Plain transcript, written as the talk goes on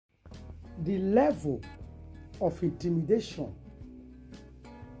the level of intimidation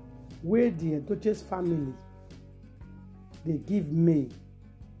where the Edochie's family they give May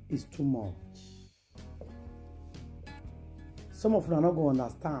is too much. Some of them are not going to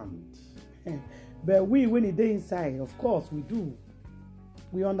understand. But we, when it day inside, of course we do.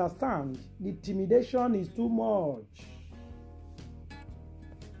 We understand the intimidation is too much.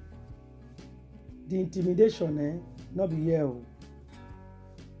 The intimidation, not be here.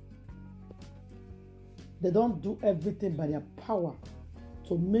 They don't do everything by their power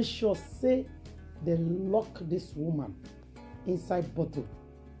to make sure, say, they lock this woman inside bottle.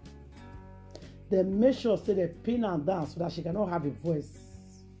 They make sure, say, they pin her down so that she cannot have a voice.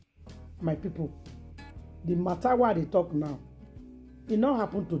 My people, the matter why they talk now, it not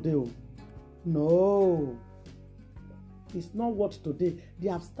happen today. No. It's not what today. They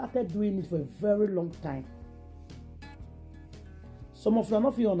have started doing it for a very long time. Some of them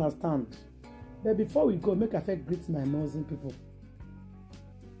not feel understand. But before we go, make a fair greet my Muslim people.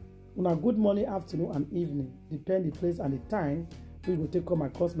 Una good morning, afternoon, and evening. Depend the place and the time we will take come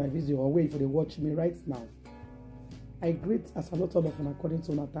across my video or wait for they watch me right now. I greet as a lot of them according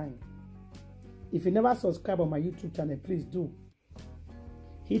to my time. If you never subscribe on my YouTube channel, please do.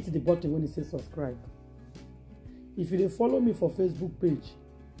 Hit the button when it says subscribe. If you follow me for Facebook page,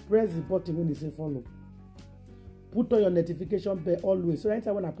 press the button when it says follow. Put on your notification bell always. So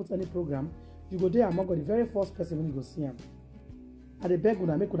anytime when I put any program, you go there among the very first person when you go see him. And the beg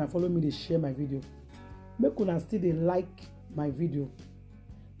una make una follow me, they share my video. Make una still they like my video.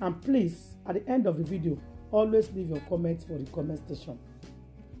 And please, at the end of the video, always leave your comments for the comment section.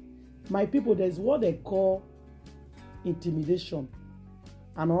 My people, there is what they call intimidation.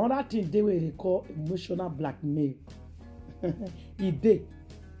 And another thing they call emotional blackmail. It.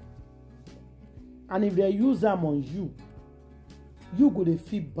 And if they use them on you, you go to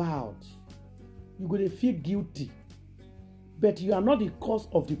feel bad. You go to feel guilty. But you are not the cause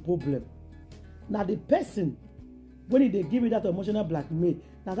of the problem. Now the person, when they give you that emotional blackmail,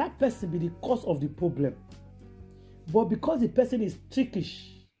 now that person be the cause of the problem. But because the person is trickish,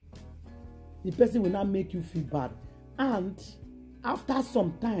 the person will not make you feel bad. And after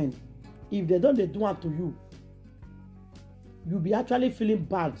some time, if they don't do it to you, you'll be actually feeling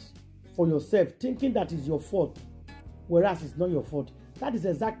bad for yourself, thinking that is your fault, whereas it's not your fault. That is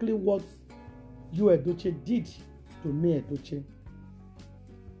exactly what Yule Edochie did to May Edochie.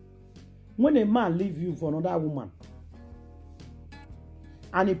 When a man leaves you for another woman,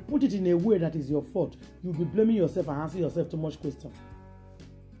 and he put it in a way that is your fault, you'll be blaming yourself and asking yourself too much questions.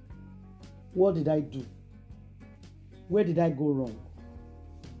 What did I do? Where did I go wrong?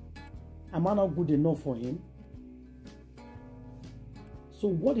 Am I not good enough for him? So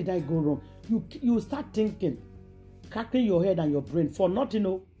what did I go wrong? You start thinking, cracking your head and your brain for nothing.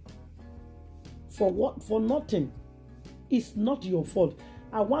 No. For what? For nothing. It's not your fault.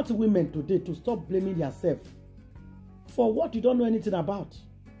 I want women today to stop blaming themselves for what you don't know anything about.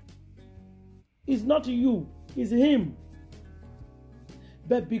 It's not you, it's him.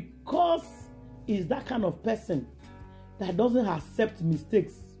 But because he's that kind of person that doesn't accept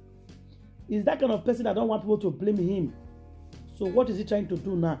mistakes, he's that kind of person that don't want people to blame him. So what is he trying to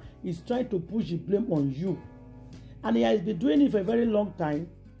do now? He's trying to push the blame on you. And he has been doing it for a very long time.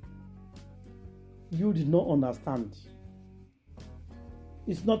 You did not understand.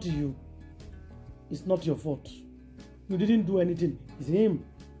 It's not you. It's not your fault. You didn't do anything. It's him.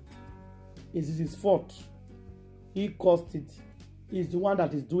 It is his fault. He caused it. He's the one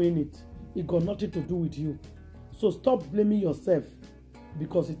that is doing it. It got nothing to do with you. So stop blaming yourself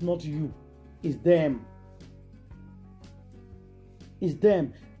because it's not you. It's them. It's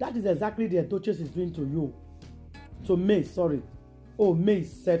them. That is exactly the Edochie is doing to you. To May, sorry. Oh, May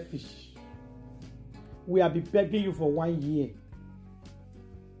is selfish. We have been begging you for 1 year.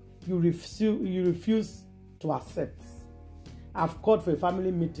 You refuse to accept. I've called for a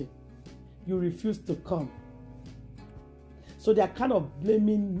family meeting. You refuse to come. So they are kind of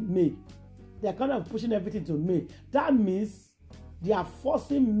blaming me. They are kind of pushing everything to me. That means they are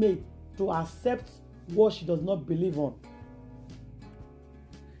forcing me to accept what she does not believe on.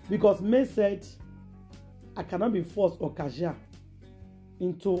 Because May said, I cannot be forced or casual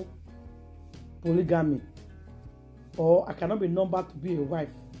into polygamy. Or I cannot be numbered to be a wife.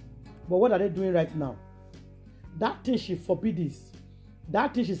 But what are they doing right now? That thing she forbids,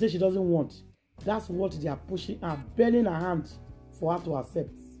 that thing she says she doesn't want, that's what they are pushing and burning her hand for her to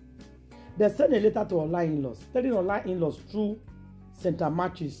accept. They sent a letter to her in-laws, telling her in-laws through center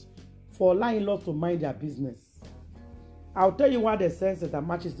matches for her in-laws to mind their business. I'll tell you why they sent center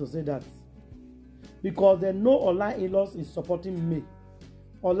matches to say that. Because they know her in-laws is supporting me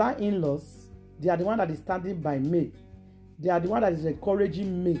Ola in-laws, they are the one that is standing by May. They are the one that is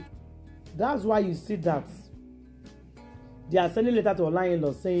encouraging May. That's why you see that they are sending letter to Ola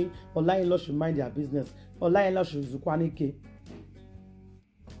in-laws saying Ola in-laws should mind their business. Ola in-laws should zukwanike.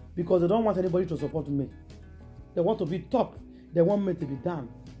 Because they don't want anybody to support May. They want to be top. They want May to be down.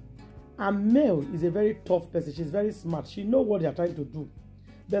 And May is a very tough person. She's very smart. She knows what they are trying to do.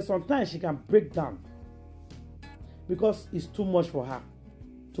 But sometimes she can break down. Because it's too much for her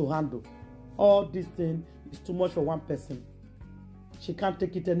to handle. All this thing is too much for one person. She can't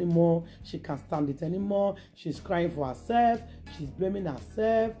take it anymore. She can't stand it anymore. She's crying for herself. She's blaming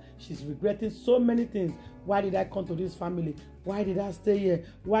herself. She's regretting so many things. Why did I come to this family? Why did I stay here?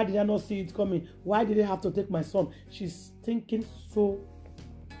 Why did I not see it coming? Why did I have to take my son? She's thinking so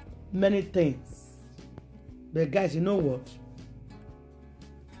many things. But guys, you know what?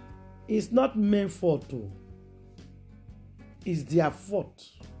 It's not May's fault too. It's their fault.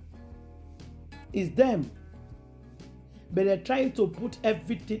 It's them. But they're trying to put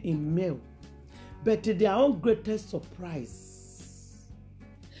everything in May. But to their own greatest surprise,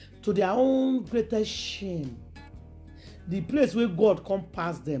 to their own greatest shame, the place where God come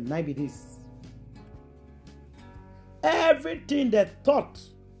past them, might be this. Everything they thought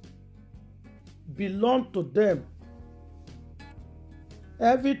belonged to them.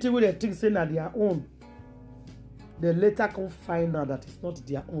 Everything where they think saying are their own, they later can find out that it's not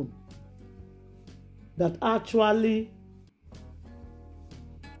their own. That actually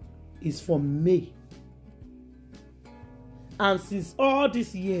is from May. And since all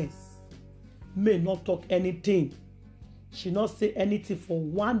these years, May not talk anything. She not say anything for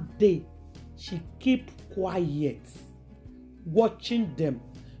one day. She keep quiet, watching them,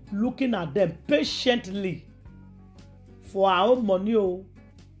 looking at them patiently for her own money, her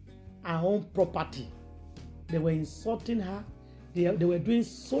own property. They were insulting her. They were doing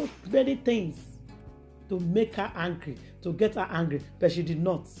so many things to make her angry, to get her angry, but she did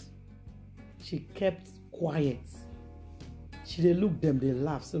not. She kept quiet. She they look them, they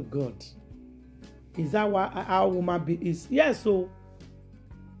laugh. So God, is that what our woman be is? Yes, so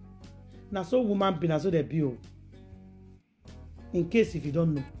now so woman be now so they be. In case if you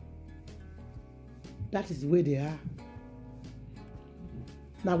don't know, that is the way they are.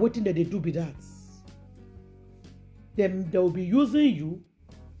 Now what thing that they do be that? Then they will be using you,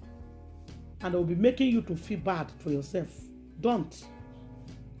 and they will be making you to feel bad for yourself. Don't.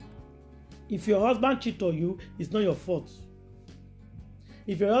 If your husband cheat on you, it's not your fault.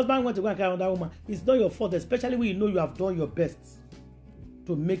 If your husband wants to go and carry another woman, it's not your fault, especially when you know you have done your best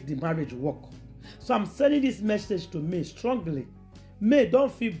to make the marriage work. So I'm sending this message to May strongly. May,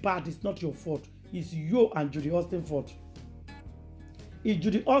 don't feel bad. It's not your fault. It's you and Judy Austin's fault. It's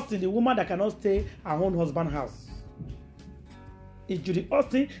Judy Austin, the woman that cannot stay her own husband's house. It's Judy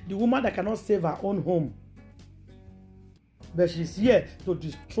Austin, the woman that cannot save her own home. But she's here to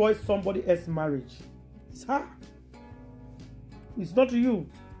destroy somebody else's marriage. It's her. It's not you.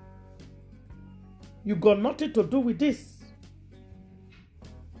 You got nothing to do with this.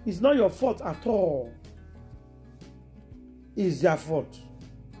 It's not your fault at all. It's their fault.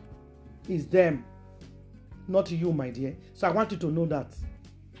 It's them. Not you, my dear. So I want you to know that.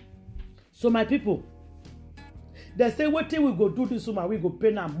 So my people, they say, what thing we go do this woman, we go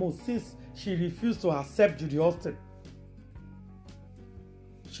pay her most since she refused to accept Judy Austin.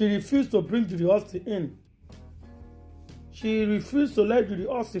 She refused to bring Judy Austin in. She refused to let Judy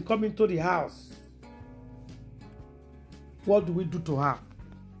Austin come into the house. What do we do to her?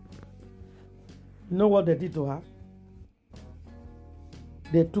 You know what they did to her?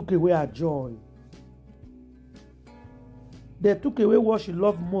 They took away her joy. They took away what she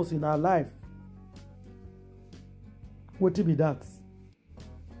loved most in her life. What will be that?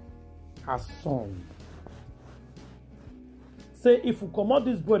 Her son. Say, if we come out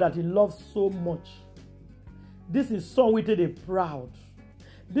this boy that he loves so much, this is son with they proud.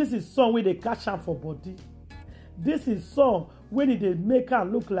 This is son with they catch him for body. This is son when they make her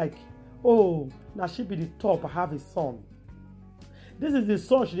look like, oh, now she be the top, I have a son. This is the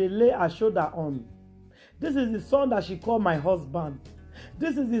son she lay her shoulder on. This is the son that she called my husband.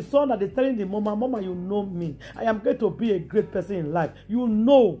 This is the son that is telling the mama, Mama, you know me. I am going to be a great person in life. You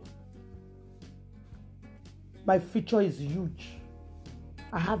know. My future is huge.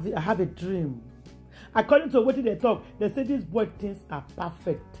 I have a dream. According to what they talk, they say this boy things are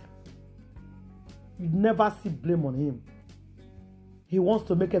perfect. You never see blame on him. He wants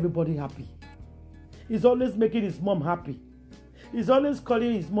to make everybody happy. He's always making his mom happy. He's always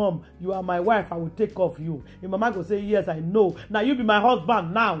calling his mom, you are my wife, I will take off you. His mama will say, yes, I know. Now you be my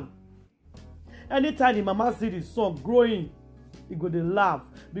husband now. Anytime the mama see the son growing, he go dey laugh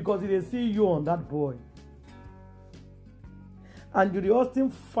because he dey see you on that boy. And Judy Austin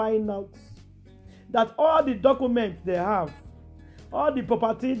find out that all the documents they have, all the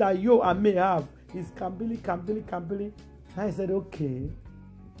property that you and May have is Kambili. And I said, okay.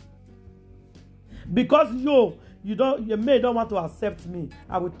 Because your May don't want to accept me,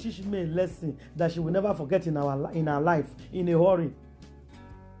 I will teach May a lesson that she will never forget in her life in a hurry.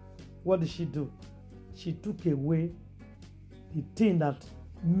 What did she do? She took away the thing that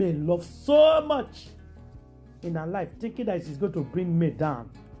May loves so much in her life, thinking that she's going to bring May down.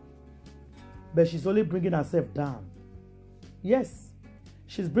 But she's only bringing herself down. Yes,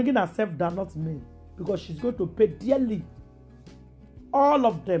 she's bringing herself down, not me, because she's going to pay dearly. All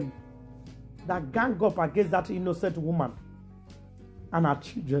of them that gang up against that innocent woman and her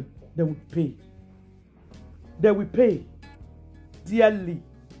children, they will pay. They will pay dearly.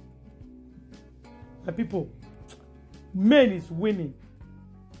 The people, May is winning.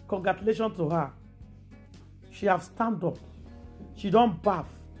 Congratulations to her. She have stand up. She don't bath.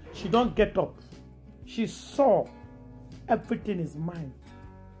 She don't get up. She saw everything is mine.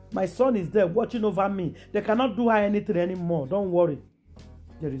 My son is there watching over me. They cannot do her anything anymore. Don't worry.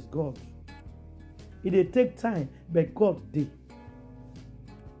 There is God. It may take time, but God did.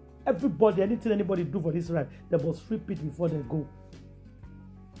 Everybody, anything anybody do for this right, they must repeat before they go.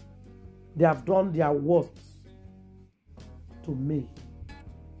 They have done their worst to me.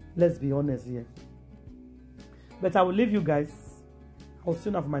 Let's be honest here. But I will leave you guys. I'll see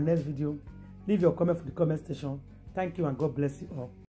you now for my next video. Leave your comment for the comment section. Thank you and God bless you all.